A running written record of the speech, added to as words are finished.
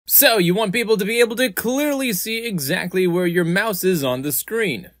So, you want people to be able to clearly see exactly where your mouse is on the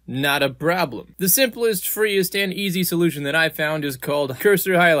screen. Not a problem. The simplest, freest, and easy solution that I found is called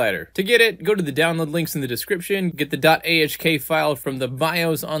Cursor Highlighter. To get it, go to the download links in the description, get the .ahk file from the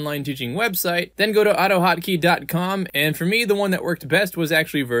BIOS online teaching website, then go to autohotkey.com, and for me, the one that worked best was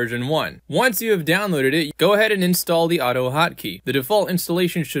actually version 1. Once you have downloaded it, go ahead and install the AutoHotkey. The default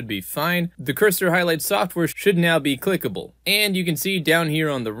installation should be fine. The cursor highlight software should now be clickable. And you can see down here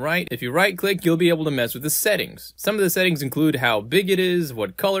on the right, if you right-click, you'll be able to mess with the settings. Some of the settings include how big it is,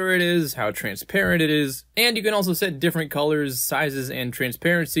 what color it is, how transparent it is, and you can also set different colors, sizes, and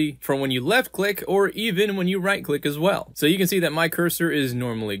transparency from when you left click or even when you right click as well. So you can see that my cursor is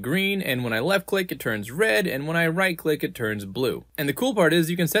normally green, and when I left click it turns red, and when I right click it turns blue. And the cool part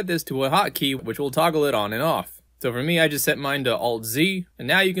is you can set this to a hotkey which will toggle it on and off. So for me, I just set mine to Alt-Z, and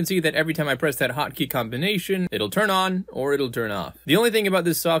now you can see that every time I press that hotkey combination, it'll turn on or it'll turn off. The only thing about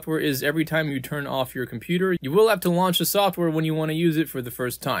this software is every time you turn off your computer, you will have to launch the software when you want to use it for the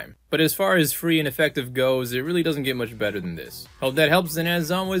first time. But as far as free and effective goes, it really doesn't get much better than this. Hope that helps, and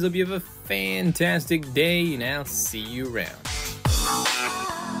as always, hope you have a fantastic day, and I'll see you around.